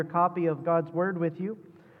A copy of God's Word with you,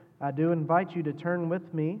 I do invite you to turn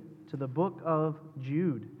with me to the book of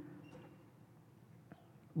Jude.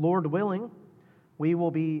 Lord willing, we will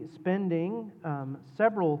be spending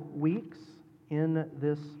several weeks in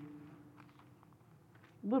this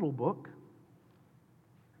little book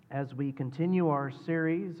as we continue our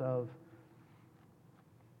series of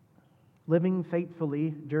living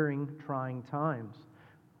faithfully during trying times.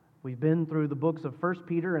 We've been through the books of 1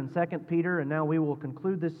 Peter and 2 Peter, and now we will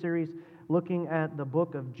conclude this series looking at the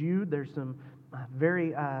book of Jude. There's some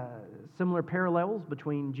very similar parallels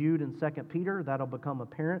between Jude and 2 Peter. That'll become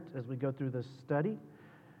apparent as we go through this study.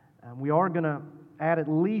 We are going to add at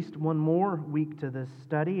least one more week to this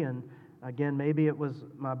study, and again, maybe it was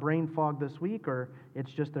my brain fog this week, or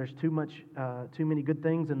it's just there's too many good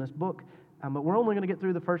things in this book. But we're only going to get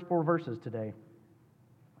through the first 4 verses today.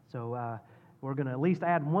 So we're going to at least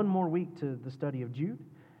add one more week to the study of Jude.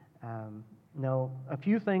 Now, a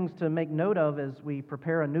few things to make note of as we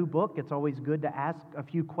prepare a new book. It's always good to ask a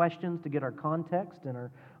few questions to get our context and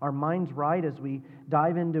our minds right as we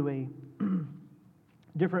dive into a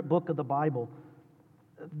different book of the Bible.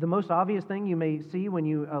 The most obvious thing you may see when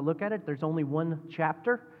you look at it, there's only one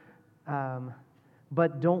chapter.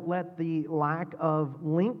 But don't let the lack of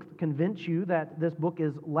length convince you that this book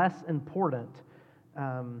is less important.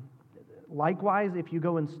 Likewise, if you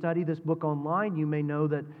go and study this book online, you may know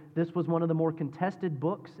that this was one of the more contested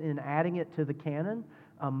books in adding it to the canon,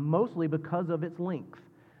 mostly because of its length.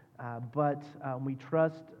 But we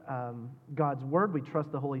trust God's Word, we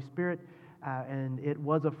trust the Holy Spirit, and it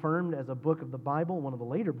was affirmed as a book of the Bible, one of the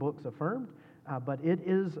later books affirmed, but it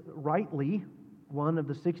is rightly one of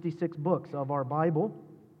the 66 books of our Bible,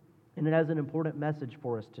 and it has an important message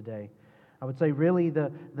for us today. I would say really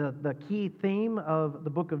the key theme of the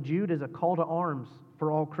book of Jude is a call to arms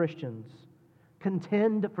for all Christians.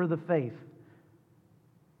 Contend for the faith.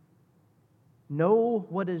 Know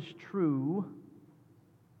what is true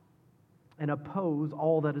and oppose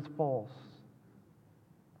all that is false.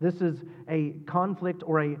 This is a conflict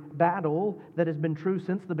or a battle that has been true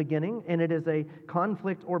since the beginning, and it is a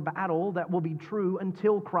conflict or battle that will be true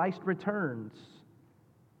until Christ returns.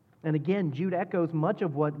 And again, Jude echoes much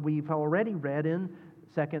of what we've already read in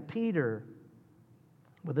 2 Peter,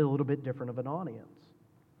 with a little bit different of an audience.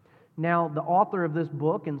 Now, the author of this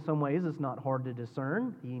book, in some ways, is not hard to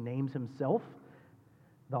discern. He names himself.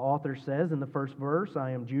 The author says in the first verse,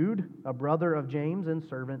 "I am Jude, a brother of James and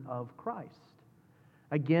servant of Christ."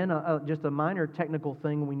 Again, just a minor technical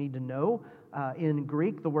thing we need to know. In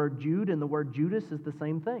Greek, the word Jude and the word Judas is the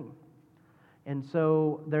same thing. And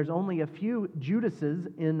so there's only a few Judases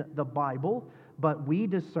in the Bible, but we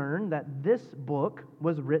discern that this book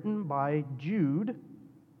was written by Jude,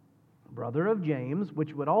 brother of James,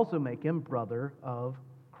 which would also make him brother of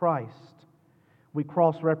Christ. We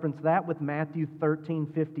cross-reference that with Matthew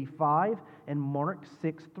 13:55 and Mark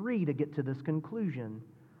 6:3 to get to this conclusion.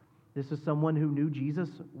 This is someone who knew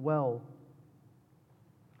Jesus well.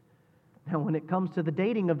 Now, when it comes to the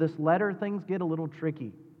dating of this letter, things get a little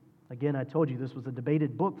tricky. Again, I told you this was a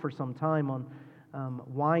debated book for some time on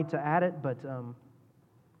why to add it, but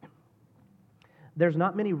there's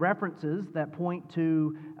not many references that point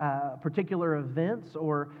to particular events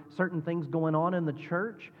or certain things going on in the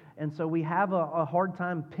church, and so we have a hard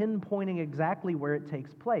time pinpointing exactly where it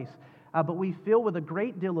takes place. But we feel with a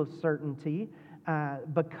great deal of certainty,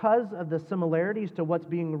 because of the similarities to what's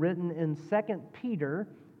being written in 2 Peter,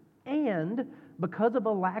 and because of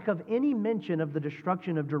a lack of any mention of the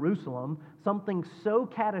destruction of Jerusalem, something so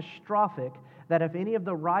catastrophic that if any of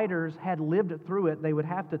the writers had lived through it, they would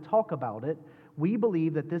have to talk about it, we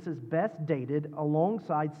believe that this is best dated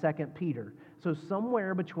alongside 2 Peter. So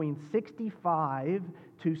somewhere between 65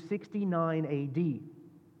 to 69 AD.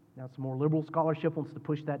 Now, some more liberal scholarship wants to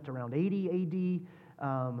push that to around 80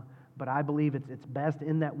 AD, but I believe it's best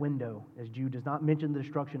in that window, as Jude does not mention the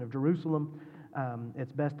destruction of Jerusalem.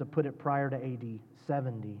 It's best to put it prior to AD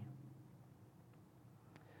 70.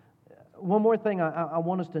 One more thing I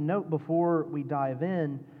want us to note before we dive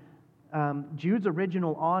in. Jude's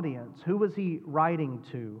original audience, who was he writing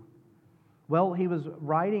to? Well, he was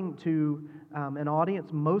writing to an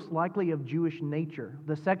audience most likely of Jewish nature.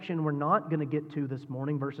 The section we're not going to get to this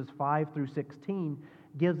morning, verses 5 through 16,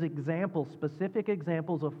 gives examples, specific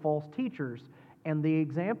examples of false teachers, and the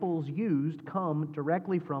examples used come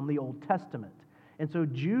directly from the Old Testament. And so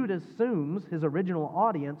Jude assumes his original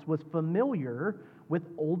audience was familiar with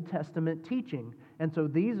Old Testament teaching. And so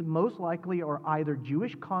these most likely are either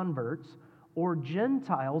Jewish converts or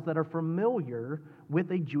Gentiles that are familiar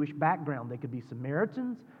with a Jewish background. They could be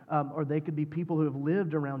Samaritans, or they could be people who have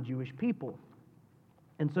lived around Jewish people.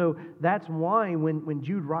 And so that's why when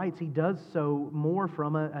Jude writes, he does so more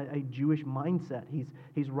from a Jewish mindset.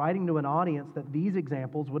 He's writing to an audience that these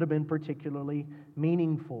examples would have been particularly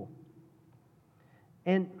meaningful.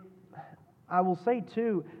 And I will say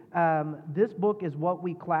too, this book is what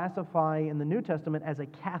we classify in the New Testament as a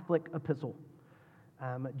Catholic epistle.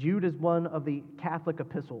 Jude is one of the Catholic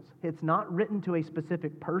epistles. It's not written to a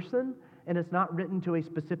specific person, and it's not written to a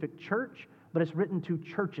specific church, but it's written to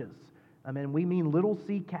churches. And we mean little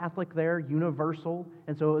c Catholic there, universal,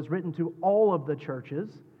 and so it was written to all of the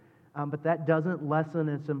churches, but that doesn't lessen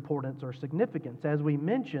its importance or significance. As we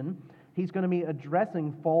mentioned, he's going to be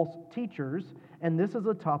addressing false teachers, and this is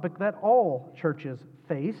a topic that all churches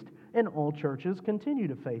faced and all churches continue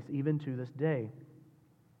to face even to this day.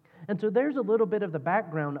 And so there's a little bit of the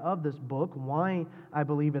background of this book, why I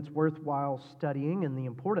believe it's worthwhile studying and the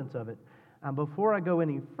importance of it. Before I go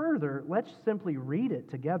any further, let's simply read it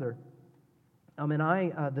together.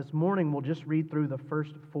 This morning will just read through the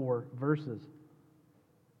first 4 verses.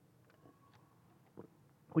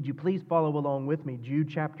 Would you please follow along with me? Jude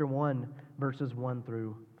chapter 1, verses 1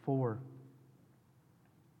 through 4.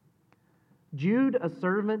 Jude, a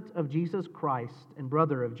servant of Jesus Christ and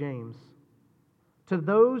brother of James, to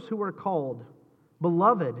those who are called,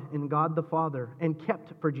 beloved in God the Father, and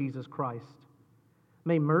kept for Jesus Christ,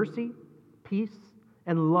 may mercy, peace,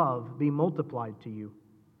 and love be multiplied to you.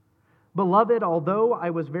 Beloved, although I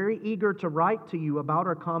was very eager to write to you about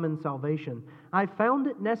our common salvation, I found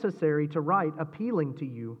it necessary to write appealing to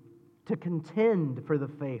you to contend for the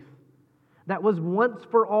faith that was once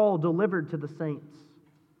for all delivered to the saints.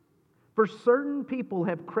 For certain people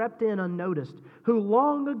have crept in unnoticed, who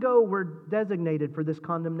long ago were designated for this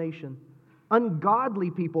condemnation.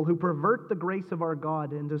 Ungodly people who pervert the grace of our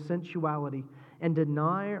God into sensuality and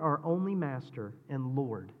deny our only Master and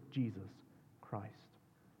Lord, Jesus Christ.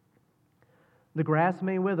 The grass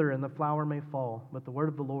may wither and the flower may fall, but the word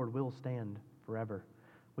of the Lord will stand forever.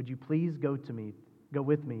 Would you please go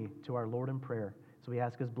with me to our Lord in prayer, so we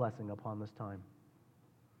ask His blessing upon this time.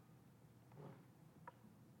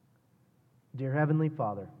 Dear Heavenly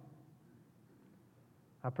Father,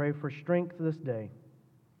 I pray for strength this day,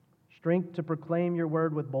 strength to proclaim your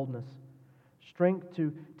word with boldness, strength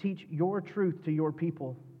to teach your truth to your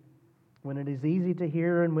people when it is easy to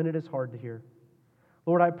hear and when it is hard to hear.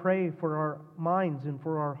 Lord, I pray for our minds and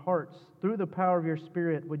for our hearts. Through the power of your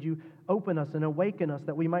Spirit, would you open us and awaken us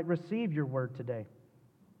that we might receive your word today.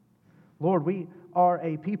 Lord, we are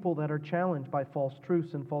a people that are challenged by false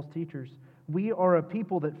truths and false teachers. We are a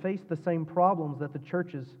people that face the same problems that the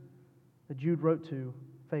churches that Jude wrote to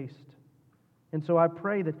faced. And so I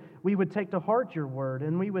pray that we would take to heart your word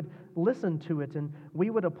and we would listen to it and we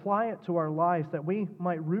would apply it to our lives, that we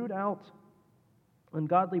might root out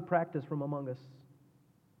ungodly practice from among us,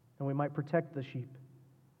 and we might protect the sheep,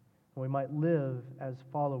 and we might live as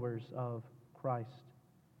followers of Christ.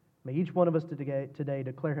 May each one of us today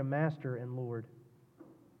declare Him Master and Lord.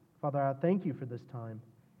 Father, I thank you for this time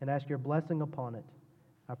and ask your blessing upon it.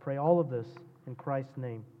 I pray all of this in Christ's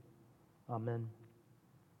name. Amen.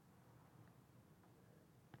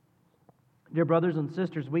 Dear brothers and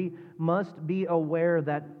sisters, we must be aware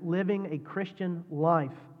that living a Christian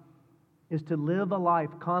life is to live a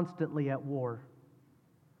life constantly at war.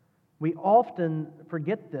 We often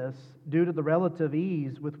forget this due to the relative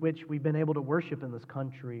ease with which we've been able to worship in this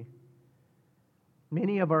country.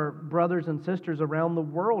 Many of our brothers and sisters around the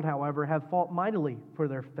world, however, have fought mightily for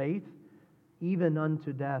their faith, even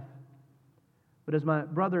unto death. But as my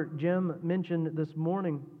brother Jim mentioned this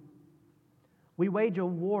morning, we wage a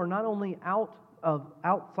war not only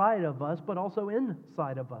outside of us, but also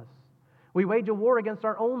inside of us. We wage a war against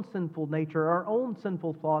our own sinful nature, our own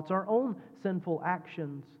sinful thoughts, our own sinful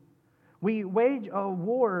actions. We wage a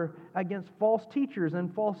war against false teachers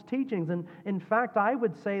and false teachings. And in fact, I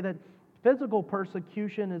would say that physical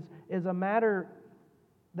persecution is a matter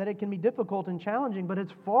that it can be difficult and challenging, but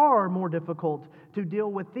it's far more difficult to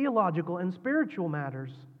deal with theological and spiritual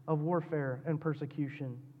matters of warfare and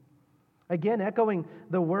persecution. Again, echoing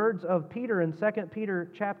the words of Peter in 2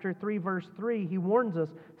 Peter chapter 3, verse 3, he warns us,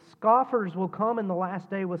 scoffers will come in the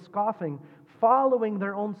last day with scoffing, following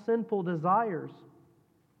their own sinful desires.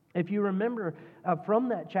 If you remember from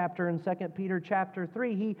that chapter in 2 Peter chapter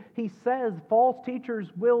 3, he says false teachers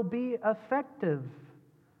will be effective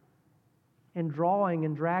in drawing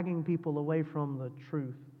and dragging people away from the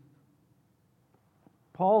truth.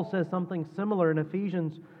 Paul says something similar in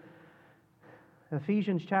Ephesians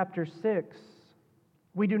chapter 6.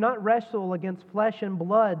 We do not wrestle against flesh and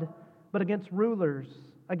blood, but against rulers,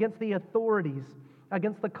 against the authorities,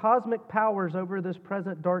 against the cosmic powers over this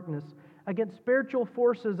present darkness, against spiritual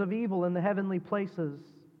forces of evil in the heavenly places.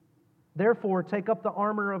 Therefore, take up the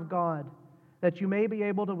armor of God, that you may be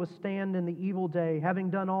able to withstand in the evil day.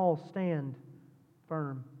 Having done all, stand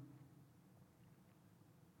firm.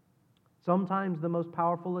 Sometimes the most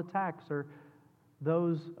powerful attacks are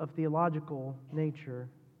those of theological nature.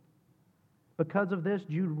 Because of this,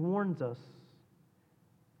 Jude warns us.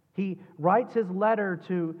 He writes his letter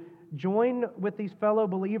to join with these fellow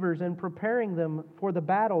believers in preparing them for the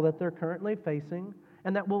battle that they're currently facing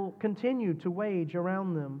and that will continue to wage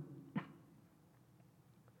around them.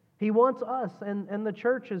 He wants us and the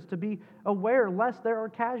churches to be aware lest there are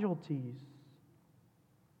casualties.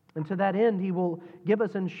 And to that end, he will give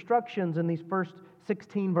us instructions in these first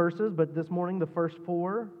 16 verses, but this morning, the first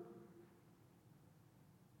 4.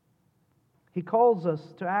 He calls us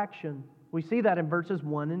to action. We see that in verses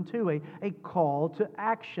 1 and 2, a call to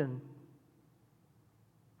action.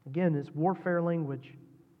 Again, it's warfare language.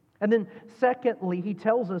 And then secondly, he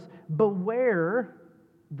tells us, beware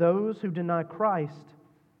those who deny Christ.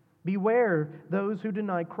 Beware those who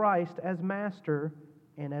deny Christ as Master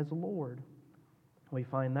and as Lord. We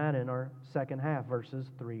find that in our second half, verses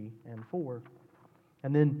 3 and 4.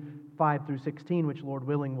 And then 5 through 16, which Lord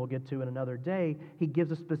willing we'll get to in another day, he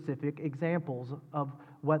gives us specific examples of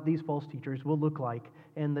what these false teachers will look like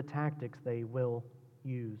and the tactics they will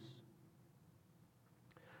use.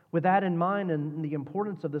 With that in mind and the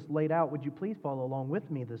importance of this laid out, would you please follow along with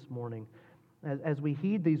me this morning as we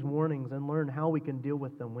heed these warnings and learn how we can deal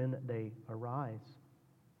with them when they arise?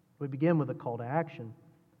 We begin with a call to action.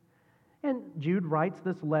 And Jude writes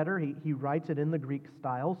this letter. He writes it in the Greek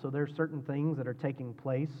style, so there are certain things that are taking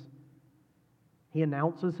place. He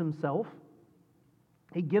announces himself.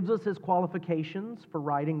 He gives us his qualifications for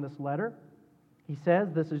writing this letter. He says,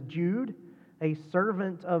 this is Jude, a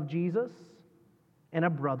servant of Jesus and a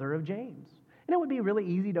brother of James. And it would be really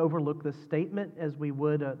easy to overlook this statement as we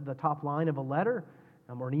would the top line of a letter,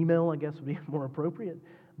 or an email, I guess would be more appropriate.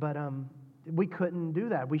 But we couldn't do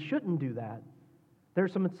that. We shouldn't do that.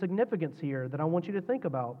 There's some significance here that I want you to think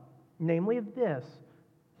about, namely this.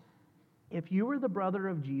 If you were the brother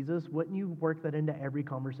of Jesus, wouldn't you work that into every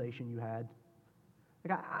conversation you had?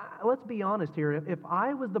 Let's be honest here. If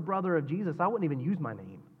I was the brother of Jesus, I wouldn't even use my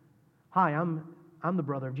name. Hi, I'm the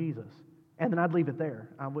brother of Jesus. And then I'd leave it there.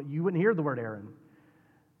 You wouldn't hear the word Aaron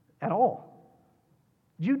at all.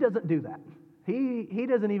 Jude doesn't do that. He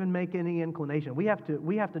doesn't even make any inclination. We have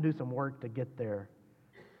to do some work to get there.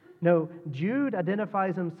 No, Jude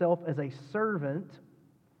identifies himself as a servant,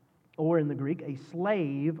 or in the Greek, a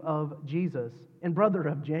slave of Jesus, and brother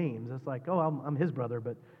of James. It's like, oh, I'm his brother,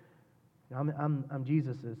 but I'm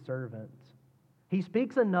Jesus' servant. He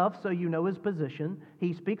speaks enough so you know his position.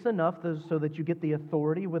 He speaks enough so that you get the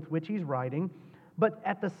authority with which he's writing. But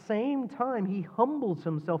at the same time, he humbles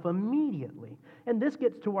himself immediately. And this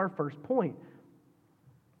gets to our first point.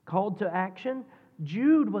 Called to action,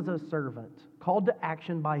 Jude was a servant, called to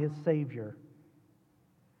action by his Savior.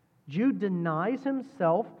 Jude denies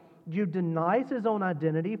himself. Jude denies his own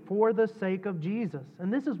identity for the sake of Jesus.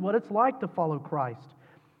 And this is what it's like to follow Christ.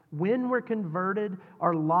 When we're converted,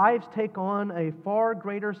 our lives take on a far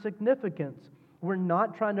greater significance. We're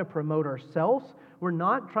not trying to promote ourselves. We're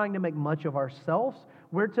not trying to make much of ourselves.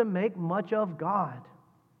 We're to make much of God.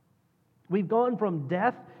 We've gone from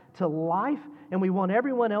death to life, and we want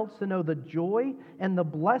everyone else to know the joy and the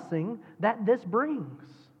blessing that this brings.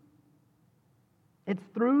 It's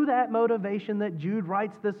through that motivation that Jude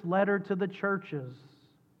writes this letter to the churches.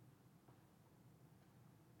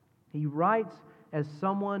 He writes as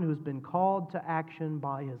someone who's been called to action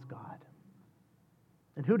by his God.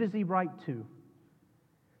 And who does he write to?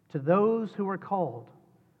 To those who are called,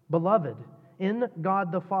 beloved in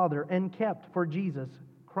God the Father, and kept for Jesus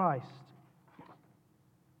Christ.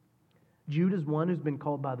 Jude is one who's been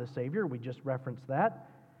called by the Savior. We just referenced that.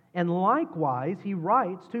 And likewise, he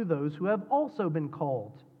writes to those who have also been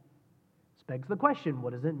called. This begs the question,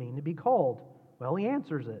 what does it mean to be called? Well, he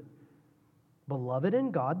answers it. Beloved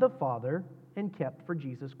in God the Father and kept for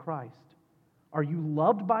Jesus Christ. Are you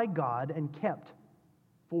loved by God and kept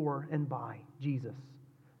for and by Jesus?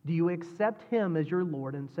 Do you accept Him as your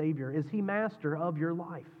Lord and Savior? Is He master of your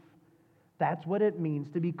life? That's what it means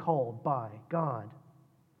to be called by God.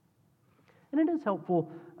 And it is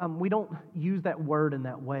helpful, we don't use that word in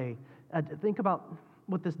that way. Think about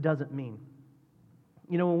what this doesn't mean.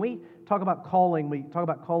 You know, when we talk about calling, we talk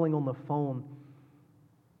about calling on the phone.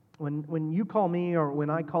 When you call me or when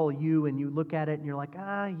I call you and you look at it and you're like,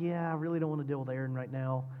 yeah, I really don't want to deal with Aaron right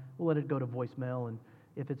now, we'll let it go to voicemail, and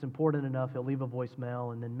if it's important enough, he'll leave a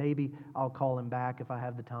voicemail, and then maybe I'll call him back if I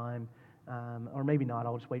have the time, or maybe not,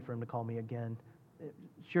 I'll just wait for him to call me again.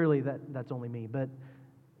 Surely that's only me, but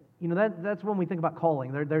that's when we think about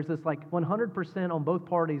calling. There's this like 100% on both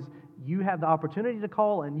parties. You have the opportunity to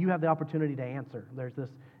call and you have the opportunity to answer. There's this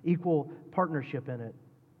equal partnership in it.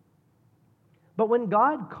 But when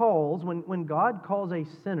God calls, when God calls a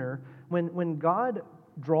sinner, when God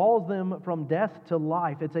draws them from death to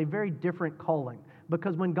life, it's a very different calling.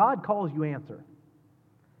 Because when God calls, you answer.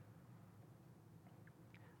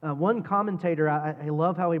 One commentator, I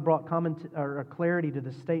love how he brought clarity to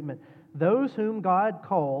this statement. Those whom God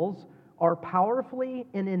calls are powerfully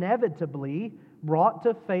and inevitably brought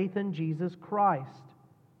to faith in Jesus Christ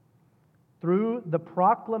through the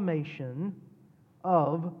proclamation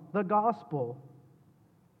of the gospel.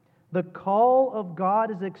 The call of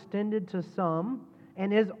God is extended to some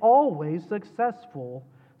and is always successful,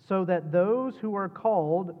 so that those who are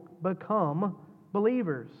called become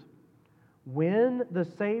believers. When the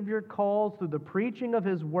Savior calls through the preaching of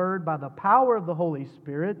His Word by the power of the Holy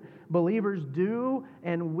Spirit, believers do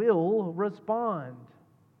and will respond.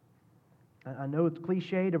 I know it's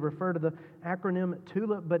cliche to refer to the acronym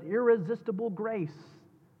TULIP, but irresistible grace,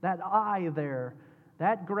 that I there,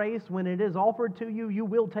 that grace, when it is offered to you, you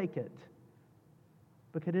will take it.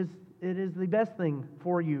 Because it is the best thing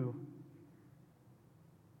for you.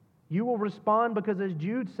 You will respond because, as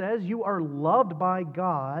Jude says, you are loved by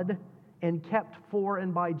God and kept for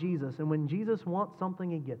and by Jesus. And when Jesus wants something,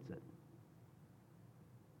 He gets it.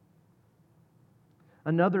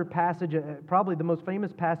 Another passage, probably the most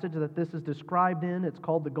famous passage that this is described in, it's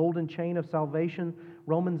called the golden chain of salvation,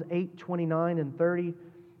 Romans 8:29 and 30.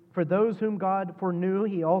 For those whom God foreknew,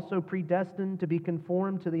 He also predestined to be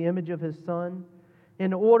conformed to the image of His Son,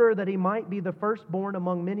 in order that He might be the firstborn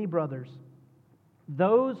among many brothers.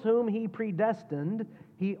 Those whom He predestined,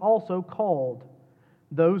 He also called.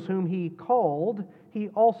 Those whom He called, He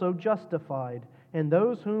also justified. And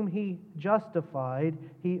those whom He justified,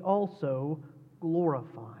 He also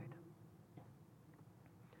glorified.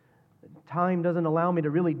 Time doesn't allow me to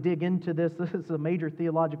really dig into this. This is a major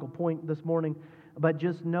theological point this morning. But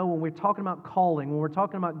just know when we're talking about calling, when we're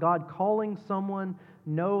talking about God calling someone,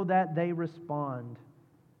 know that they respond.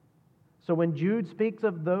 So when Jude speaks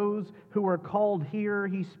of those who are called here,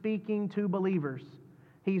 he's speaking to believers.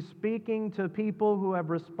 He's speaking to people who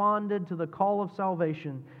have responded to the call of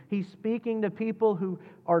salvation. He's speaking to people who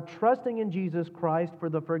are trusting in Jesus Christ for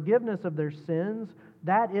the forgiveness of their sins.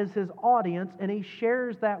 That is His audience, and He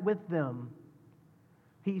shares that with them.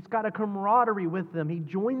 He's got a camaraderie with them. He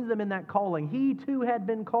joins them in that calling. He too had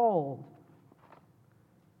been called.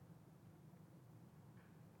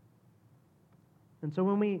 And so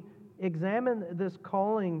when we examine this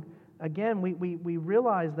calling, again, we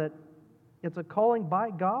realize that it's a calling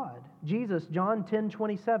by God. Jesus, John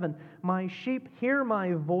 10:27, my sheep hear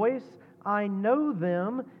my voice, I know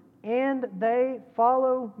them, and they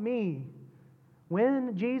follow me.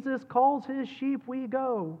 When Jesus calls His sheep, we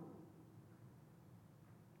go.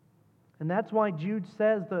 And that's why Jude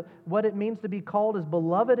says that what it means to be called is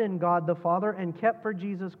beloved in God the Father and kept for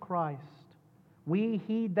Jesus Christ. We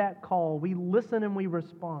heed that call. We listen and we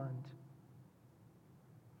respond.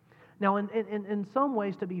 Now, in some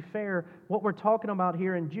ways, to be fair, what we're talking about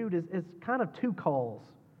here in Jude is kind of two calls.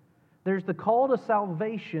 There's the call to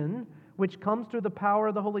salvation, which comes through the power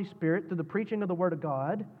of the Holy Spirit, through the preaching of the Word of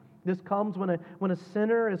God. This comes when a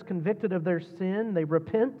sinner is convicted of their sin, they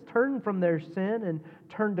repent, turn from their sin, and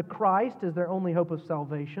turn to Christ as their only hope of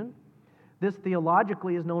salvation. This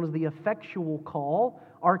theologically is known as the effectual call.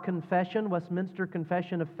 Our confession, Westminster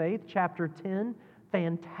Confession of Faith, chapter 10,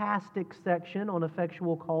 fantastic section on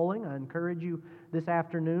effectual calling. I encourage you this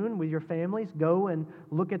afternoon with your families, go and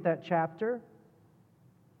look at that chapter.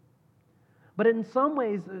 But in some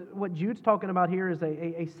ways, what Jude's talking about here is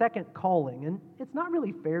a second calling. And it's not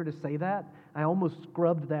really fair to say that. I almost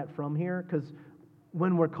scrubbed that from here, because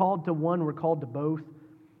when we're called to one, we're called to both.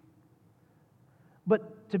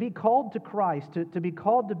 But to be called to Christ, to be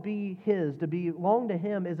called to be His, to belong to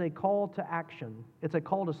Him, is a call to action. It's a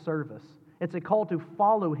call to service. It's a call to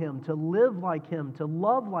follow Him, to live like Him, to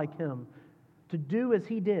love like Him, to do as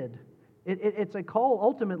He did. It's a call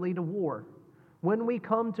ultimately to war. When we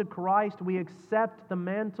come to Christ, we accept the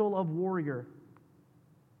mantle of warrior.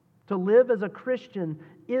 To live as a Christian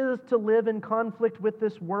is to live in conflict with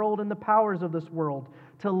this world and the powers of this world.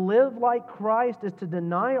 To live like Christ is to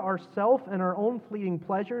deny ourselves and our own fleeting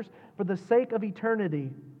pleasures for the sake of eternity.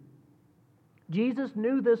 Jesus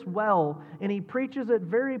knew this well, and He preaches it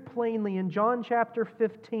very plainly in John chapter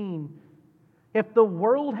 15. If the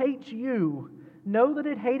world hates you, know that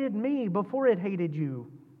it hated me before it hated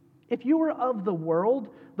you. If you were of the world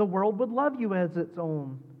would love you as its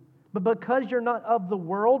own. But because you're not of the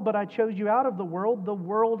world, but I chose you out of the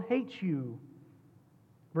world hates you.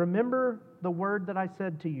 Remember the word that I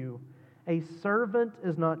said to you. A servant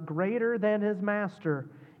is not greater than his master.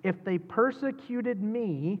 If they persecuted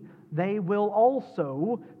me, they will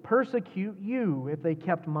also persecute you. If they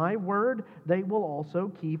kept my word, they will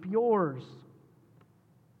also keep yours.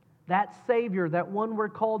 That Savior, that one we're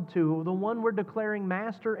called to, the one we're declaring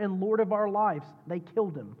Master and Lord of our lives, they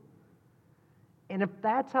killed him. And if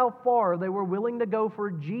that's how far they were willing to go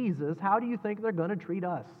for Jesus, how do you think they're going to treat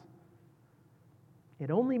us? It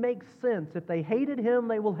only makes sense. If they hated him,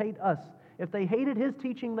 they will hate us. If they hated his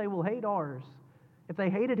teaching, they will hate ours. If they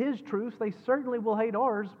hated his truths, they certainly will hate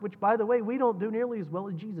ours, which, by the way, we don't do nearly as well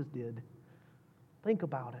as Jesus did. Think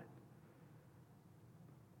about it.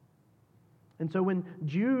 And so when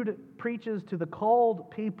Jude preaches to the called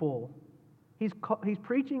people, he's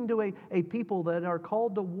preaching to a people that are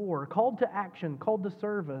called to war, called to action, called to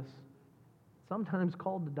service, sometimes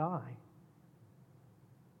called to die.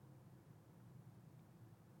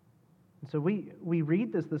 And so we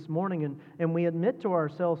read this morning and we admit to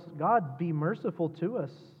ourselves, God, be merciful to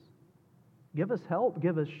us. Give us help.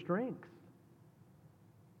 Give us strength.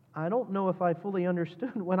 I don't know if I fully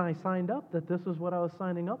understood when I signed up that this is what I was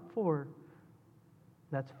signing up for.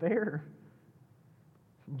 That's fair.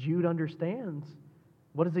 Jude understands.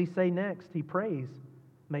 What does he say next? He prays,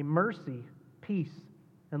 may mercy, peace,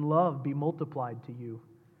 and love be multiplied to you.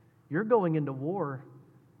 You're going into war.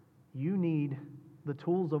 You need the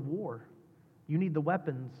tools of war. You need the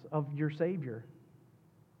weapons of your Savior.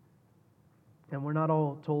 And we're not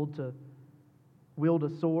all told to wield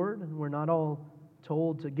a sword. We're not all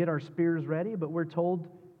told to get our spears ready, but we're told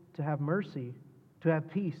to have mercy, to have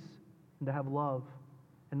peace, and to have love,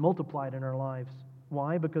 and multiply it in our lives.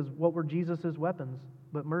 Why? Because what were Jesus' weapons?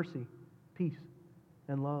 But mercy, peace,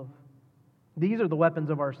 and love. These are the weapons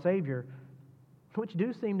of our Savior, which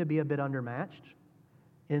do seem to be a bit undermatched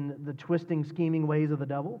in the twisting, scheming ways of the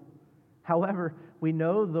devil. However, we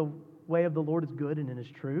know the way of the Lord is good and it is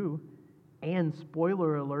true. And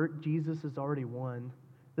spoiler alert, Jesus has already won.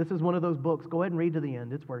 This is one of those books. Go ahead and read to the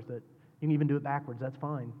end. It's worth it. You can even do it backwards. That's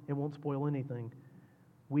fine. It won't spoil anything.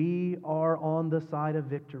 We are on the side of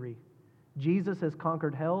victory. Jesus has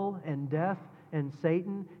conquered hell and death and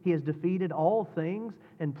Satan. He has defeated all things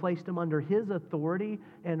and placed them under his authority,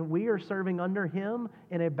 and we are serving under him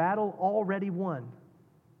in a battle already won.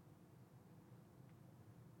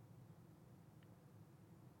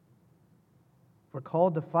 We're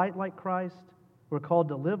called to fight like Christ. We're called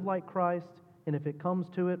to live like Christ. And if it comes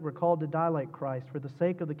to it, we're called to die like Christ for the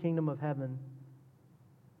sake of the kingdom of heaven,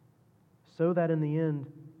 so that in the end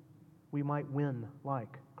we might win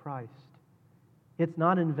like Christ. It's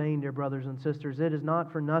not in vain, dear brothers and sisters. It is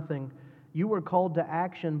not for nothing. You were called to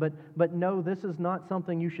action, but no, this is not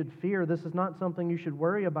something you should fear. This is not something you should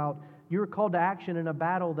worry about. You are called to action in a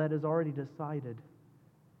battle that is already decided.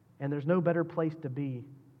 And there's no better place to be.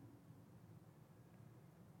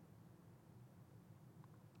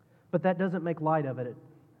 But that doesn't make light of it.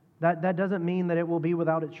 That doesn't mean that it will be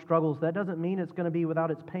without its struggles. That doesn't mean it's going to be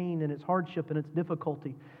without its pain and its hardship and its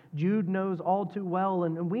difficulty. Jude knows all too well,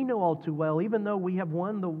 and we know all too well, even though we have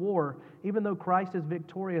won the war, even though Christ is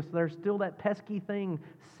victorious, there's still that pesky thing,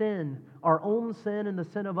 sin, our own sin and the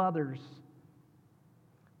sin of others,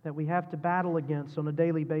 that we have to battle against on a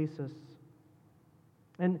daily basis.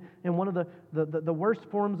 And one of the worst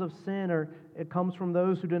forms of sin it comes from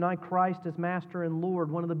those who deny Christ as Master and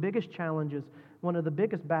Lord. One of the biggest challenges, one of the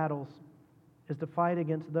biggest battles is to fight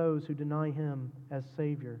against those who deny Him as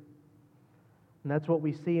Savior. And that's what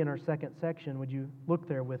we see in our second section. Would you look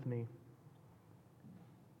there with me?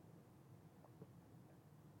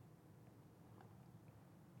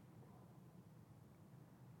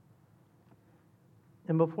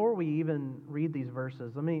 And before we even read these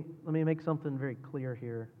verses, let me make something very clear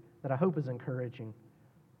here that I hope is encouraging.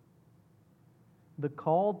 The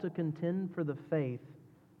call to contend for the faith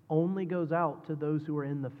only goes out to those who are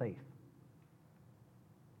in the faith.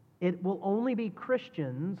 It will only be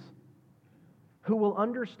Christians who will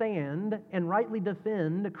understand and rightly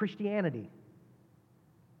defend Christianity.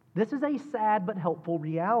 This is a sad but helpful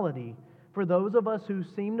reality for those of us who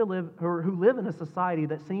seem to live, or who live in a society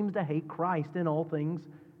that seems to hate Christ in all things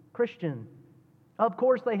Christian. Of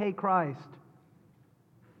course they hate Christ.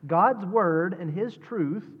 God's word and His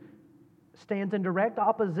truth stands in direct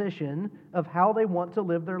opposition of how they want to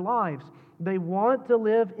live their lives. They want to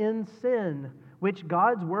live in sin, which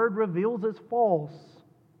God's word reveals as false.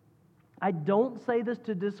 I don't say this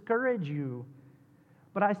to discourage you,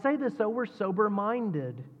 but I say this so we're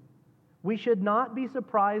sober-minded. We should not be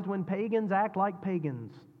surprised when pagans act like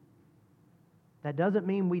pagans. That doesn't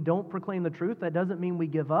mean we don't proclaim the truth. That doesn't mean we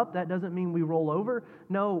give up. That doesn't mean we roll over.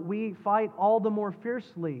 No, we fight all the more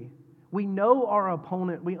fiercely. We know our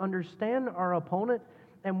opponent. We understand our opponent,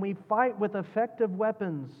 and we fight with effective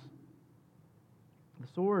weapons. The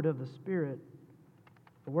sword of the Spirit,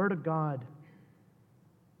 the Word of God.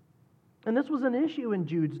 And this was an issue in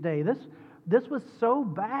Jude's day. This was so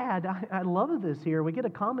bad. I love this here. We get a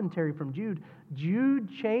commentary from Jude. Jude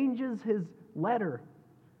changes his letter.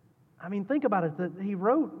 I mean, think about it. He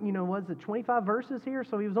wrote, was it 25 verses here?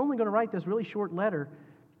 So he was only going to write this really short letter.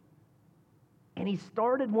 And he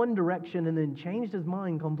started one direction and then changed his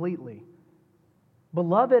mind completely.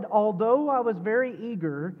 Beloved, although I was very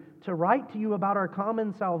eager to write to you about our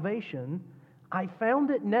common salvation, I found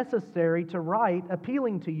it necessary to write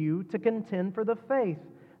appealing to you to contend for the faith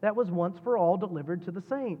that was once for all delivered to the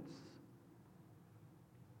saints.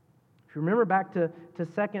 If you remember back to 2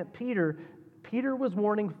 Peter, Peter was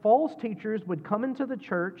warning false teachers would come into the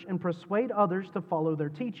church and persuade others to follow their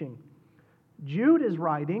teaching. Jude is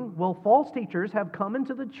writing, well, false teachers have come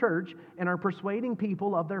into the church and are persuading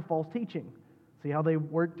people of their false teaching. See how they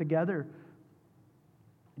work together?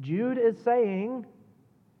 Jude is saying,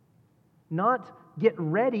 not get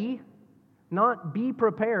ready, not be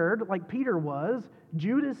prepared like Peter was.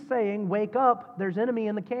 Jude is saying, wake up, there's enemy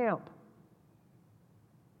in the camp.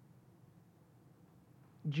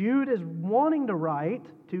 Jude is wanting to write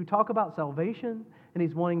to talk about salvation, and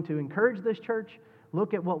he's wanting to encourage this church.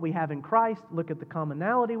 Look at what we have in Christ. Look at the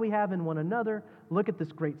commonality we have in one another. Look at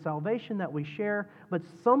this great salvation that we share. But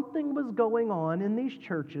something was going on in these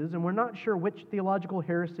churches, and we're not sure which theological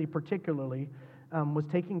heresy particularly was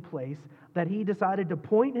taking place, that he decided to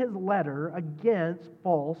point his letter against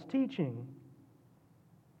false teaching.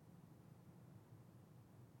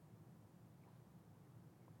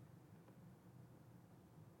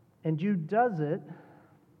 And Jude does it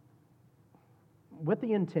with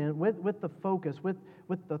the intent, with the focus, with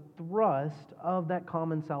the thrust of that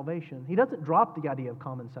common salvation. He doesn't drop the idea of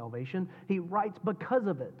common salvation. He writes because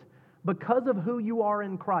of it. Because of who you are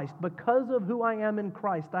in Christ. Because of who I am in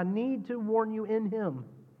Christ. I need to warn you in Him.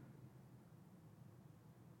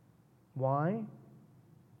 Why?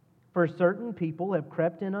 For certain people have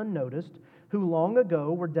crept in unnoticed, who long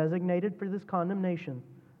ago were designated for this condemnation.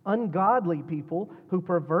 Ungodly people who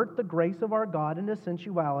pervert the grace of our God into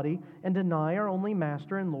sensuality and deny our only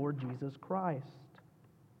Master and Lord Jesus Christ.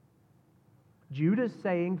 Jude is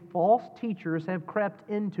saying false teachers have crept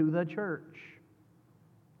into the church.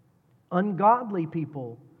 Ungodly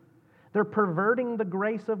people. They're perverting the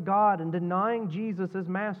grace of God and denying Jesus as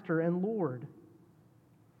Master and Lord.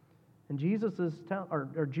 And Jude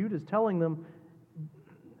is telling them,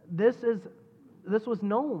 this was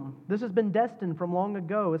known. This has been destined from long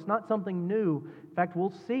ago. It's not something new. In fact,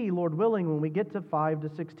 we'll see, Lord willing, when we get to 5 to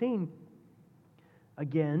 16,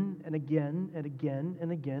 again and again and again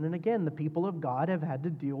and again and again, the people of God have had to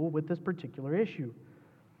deal with this particular issue.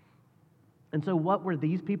 And so what were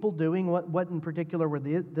these people doing? What in particular were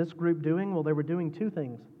this group doing? Well, they were doing two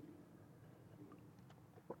things.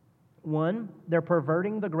 One, they're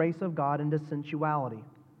perverting the grace of God into sensuality.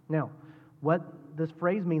 Now, what this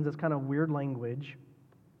phrase means is kind of weird language.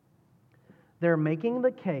 They're making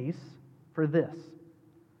the case for this.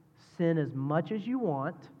 Sin as much as you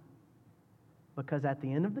want, because at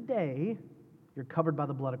the end of the day, you're covered by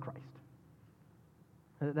the blood of Christ.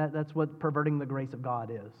 That's what perverting the grace of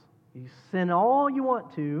God is. You sin all you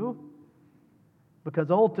want to, because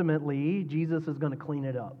ultimately, Jesus is going to clean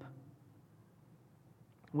it up.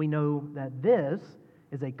 We know that this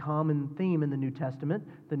is a common theme in the New Testament.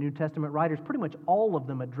 The New Testament writers, pretty much all of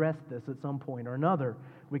them address this at some point or another.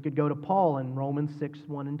 We could go to Paul in Romans 6,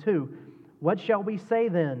 1 and 2. What shall we say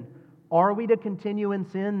then? Are we to continue in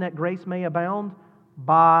sin that grace may abound?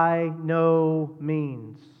 By no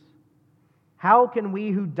means. How can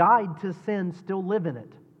we who died to sin still live in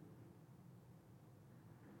it?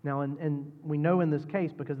 Now, and we know in this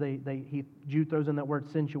case, because Jude throws in that word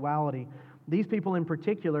sensuality, these people in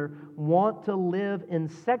particular want to live in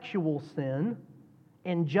sexual sin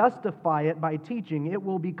and justify it by teaching it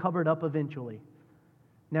will be covered up eventually.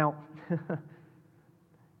 Now,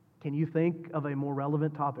 can you think of a more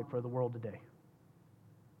relevant topic for the world today?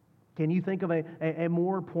 Can you think of a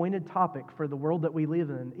more pointed topic for the world that we live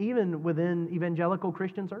in, even within evangelical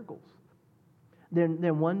Christian circles,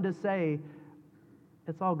 than one to say,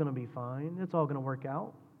 it's all going to be fine, it's all going to work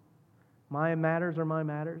out. My matters are my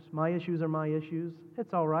matters. My issues are my issues.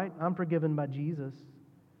 It's all right. I'm forgiven by Jesus.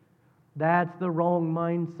 That's the wrong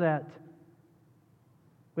mindset.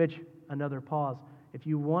 Which, another pause. If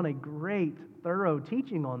you want a great, thorough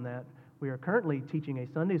teaching on that, We are currently teaching a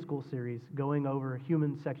Sunday school series going over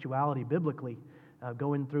human sexuality biblically,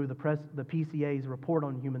 going through the PCA's report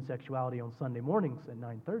on human sexuality on Sunday mornings at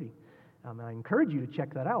 9:30. I encourage you to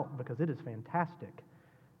check that out because it is fantastic.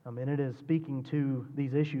 And it is speaking to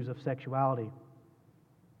these issues of sexuality.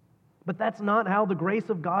 But that's not how the grace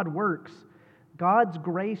of God works. God's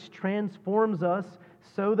grace transforms us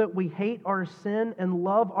so that we hate our sin and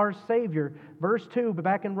love our Savior. Verse 2,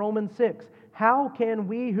 back in Romans 6, how can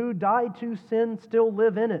we who died to sin still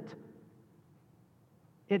live in it?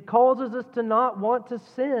 It causes us to not want to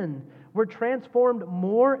sin. We're transformed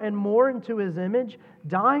more and more into His image,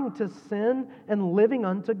 dying to sin and living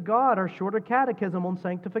unto God. Our shorter catechism on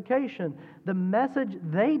sanctification. The message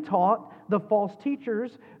they taught, the false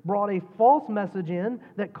teachers, brought a false message in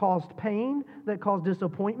that caused pain, that caused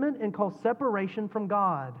disappointment, and caused separation from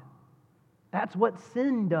God. That's what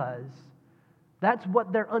sin does. That's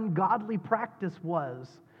what their ungodly practice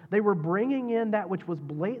was. They were bringing in that which was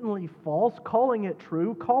blatantly false, calling it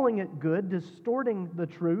true, calling it good, distorting the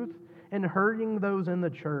truth, and hurting those in the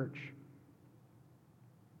church.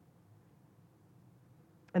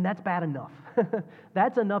 And that's bad enough.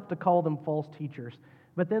 That's enough to call them false teachers.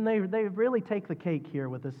 But then they really take the cake here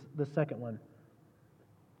with the second one.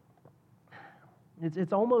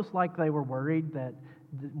 It's almost like they were worried that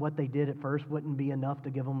what they did at first wouldn't be enough to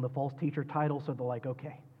give them the false teacher title, so they're like,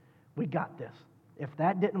 okay, we got this. If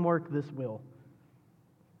that didn't work, this will.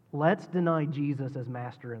 Let's deny Jesus as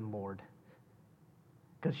Master and Lord.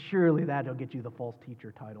 Because surely that'll get you the false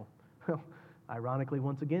teacher title. Well, ironically,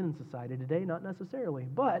 once again, in society today, not necessarily.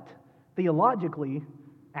 But theologically,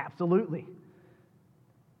 absolutely.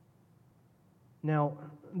 Now,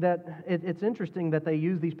 it's interesting that they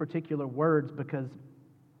use these particular words because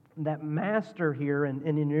that master here, and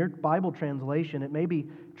in your Bible translation, it may be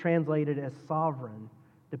translated as sovereign,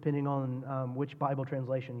 depending on which Bible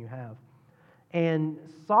translation you have. And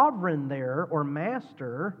sovereign there, or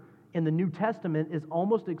master, in the New Testament is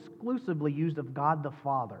almost exclusively used of God the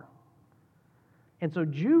Father. And so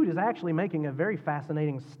Jude is actually making a very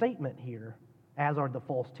fascinating statement here, as are the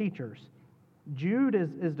false teachers. Jude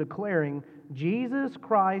is declaring Jesus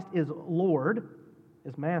Christ is Lord,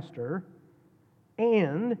 is Master,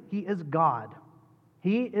 and He is God.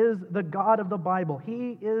 He is the God of the Bible.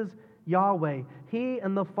 He is Yahweh. He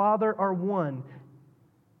and the Father are one.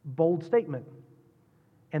 Bold statement.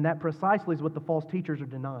 And that precisely is what the false teachers are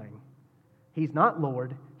denying. He's not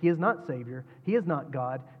Lord. He is not Savior. He is not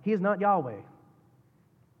God. He is not Yahweh.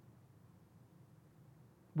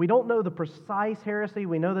 We don't know the precise heresy.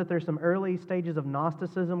 We know that there's some early stages of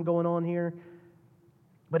Gnosticism going on here,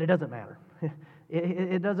 but it doesn't matter.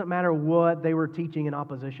 It doesn't matter what they were teaching in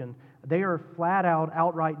opposition. They are flat out,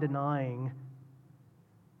 outright denying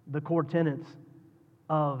the core tenets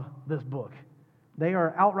of this book. They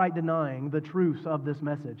are outright denying the truths of this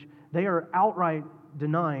message. They are outright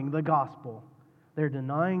denying the gospel. They're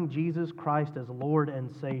denying Jesus Christ as Lord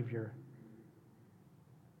and Savior.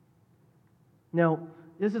 Now,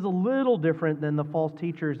 this is a little different than the false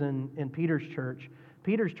teachers in Peter's church.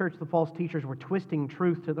 Peter's church, the false teachers were twisting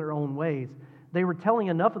truth to their own ways. They were telling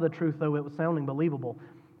enough of the truth, though it was sounding believable.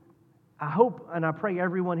 I hope and I pray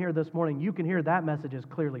everyone here this morning, you can hear that message is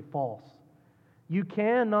clearly false. You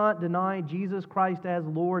cannot deny Jesus Christ as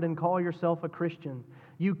Lord and call yourself a Christian.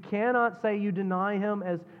 You cannot say you deny Him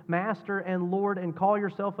as Master and Lord and call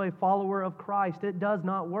yourself a follower of Christ. It does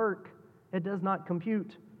not work. It does not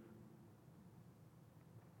compute.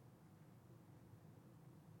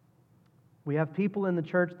 We have people in the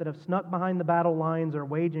church that have snuck behind the battle lines or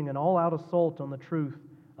waging an all-out assault on the truth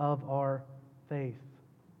of our faith.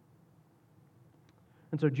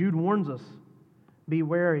 And so Jude warns us, be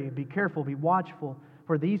wary, be careful, be watchful,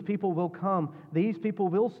 for these people will come. These people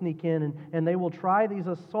will sneak in, and they will try these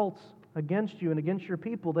assaults against you and against your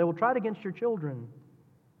people. They will try it against your children.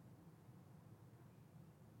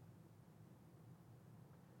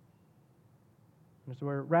 And so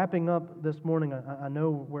we're wrapping up this morning. I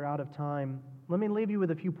know we're out of time. Let me leave you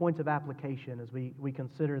with a few points of application as we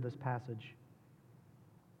consider this passage.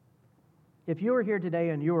 If you are here today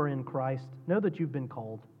and you are in Christ, know that you've been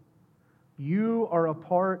called. You are a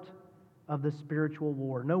part of the spiritual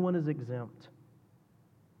war. No one is exempt.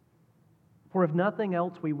 For if nothing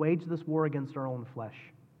else, we wage this war against our own flesh.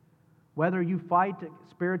 Whether you fight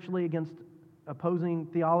spiritually against opposing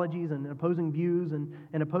theologies and opposing views and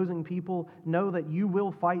opposing people, know that you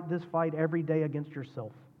will fight this fight every day against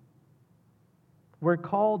yourself. We're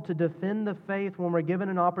called to defend the faith when we're given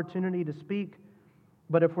an opportunity to speak.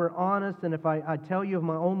 But if we're honest, and if I tell you of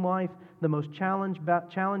my own life, the most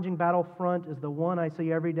challenging battlefront is the one I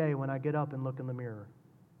see every day when I get up and look in the mirror.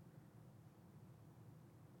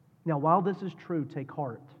 Now, while this is true, take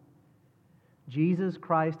heart. Jesus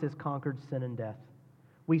Christ has conquered sin and death.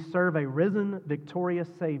 We serve a risen, victorious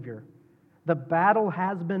Savior. The battle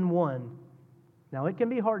has been won. Now, it can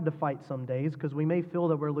be hard to fight some days because we may feel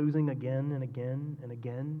that we're losing again and again and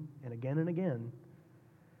again and again and again.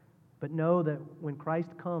 But know that when Christ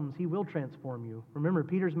comes, He will transform you. Remember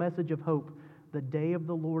Peter's message of hope, the day of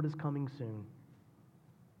the Lord is coming soon.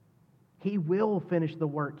 He will finish the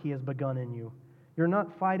work He has begun in you. You're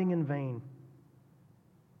not fighting in vain.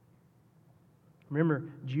 Remember,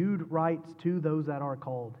 Jude writes to those that are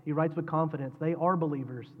called. He writes with confidence. They are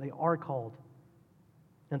believers. They are called.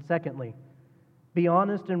 And secondly, be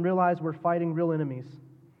honest and realize we're fighting real enemies.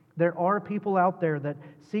 There are people out there that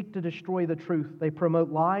seek to destroy the truth. They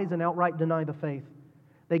promote lies and outright deny the faith.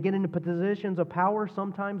 They get into positions of power,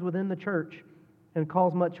 sometimes within the church, and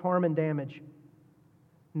cause much harm and damage.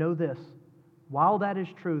 Know this, while that is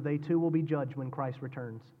true, they too will be judged when Christ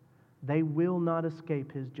returns. They will not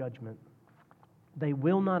escape His judgment. They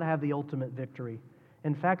will not have the ultimate victory.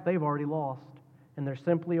 In fact, they've already lost, and they're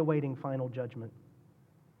simply awaiting final judgment.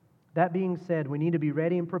 That being said, we need to be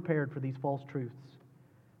ready and prepared for these false truths.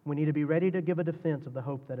 We need to be ready to give a defense of the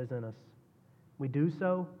hope that is in us. We do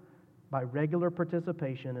so by regular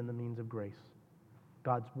participation in the means of grace.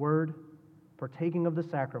 God's Word, partaking of the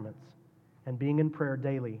sacraments, and being in prayer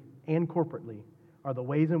daily and corporately are the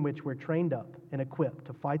ways in which we're trained up and equipped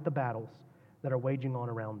to fight the battles that are waging on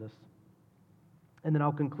around us. And then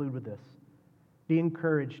I'll conclude with this. Be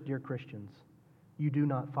encouraged, dear Christians. You do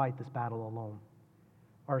not fight this battle alone.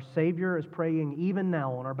 Our Savior is praying even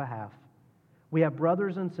now on our behalf. We have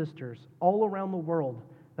brothers and sisters all around the world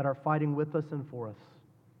that are fighting with us and for us.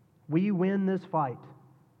 We win this fight.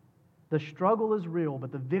 The struggle is real,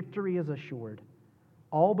 but the victory is assured.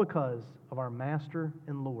 All because of our Master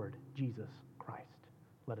and Lord, Jesus Christ.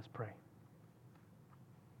 Let us pray.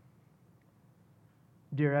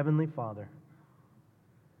 Dear Heavenly Father,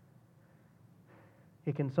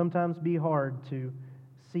 it can sometimes be hard to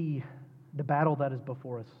see the battle that is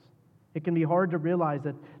before us. It can be hard to realize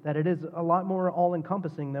that it is a lot more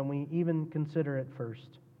all-encompassing than we even consider at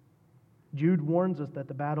first. Jude warns us that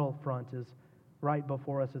the battlefront is right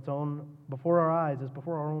before us. It's before our eyes. It's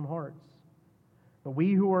before our own hearts. But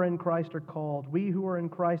we who are in Christ are called. We who are in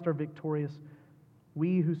Christ are victorious.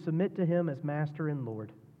 We who submit to Him as Master and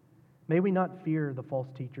Lord. May we not fear the false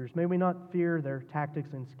teachers. May we not fear their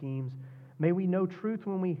tactics and schemes. May we know truth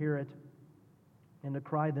when we hear it and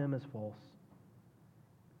decry them as false.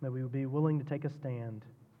 May we be willing to take a stand,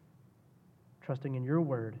 trusting in Your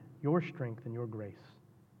Word, Your strength, and Your grace.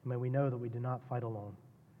 May we know that we do not fight alone.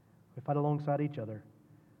 We fight alongside each other.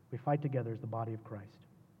 We fight together as the body of Christ.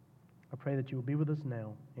 I pray that You will be with us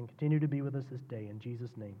now and continue to be with us this day. In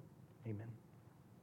Jesus' name, amen.